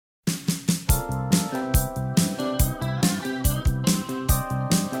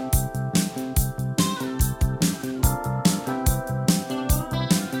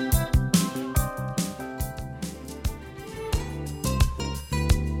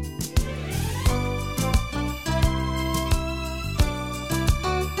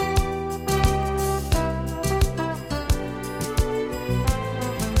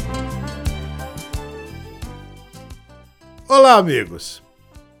Olá, amigos!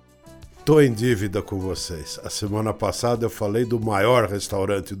 Tô em dívida com vocês. A semana passada eu falei do maior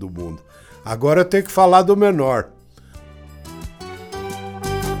restaurante do mundo. Agora eu tenho que falar do menor.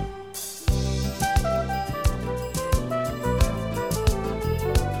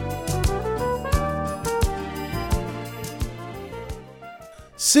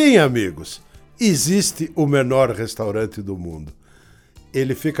 Sim, amigos, existe o menor restaurante do mundo.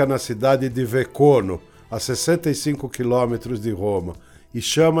 Ele fica na cidade de Vecchione, a 65 quilômetros de Roma, e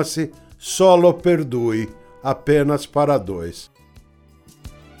chama-se Solo per Due, apenas para dois.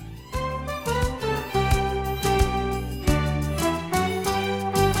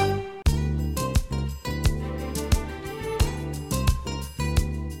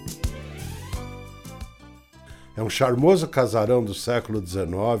 É um charmoso casarão do século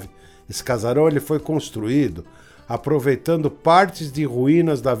XIX. Esse casarão ele foi construído aproveitando partes de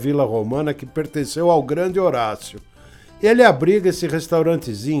ruínas da vila romana que pertenceu ao grande Horácio. Ele abriga esse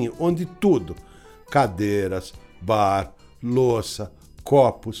restaurantezinho onde tudo, cadeiras, bar, louça,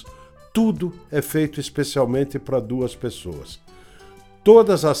 copos, tudo é feito especialmente para duas pessoas.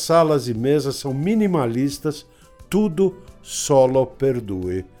 Todas as salas e mesas são minimalistas, tudo solo per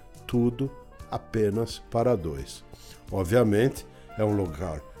due, tudo apenas para dois. Obviamente, é um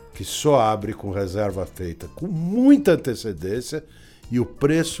lugar que só abre com reserva feita com muita antecedência e o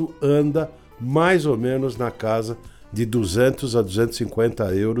preço anda mais ou menos na casa de 200 a 250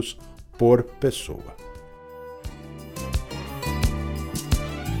 euros por pessoa.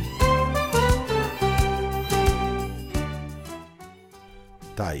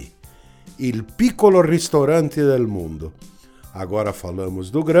 Tá aí. Il piccolo ristorante del mundo. Agora falamos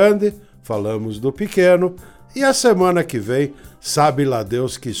do grande, falamos do pequeno, e a semana que vem, sabe lá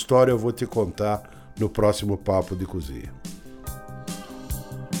Deus que história eu vou te contar no próximo Papo de Cozinha.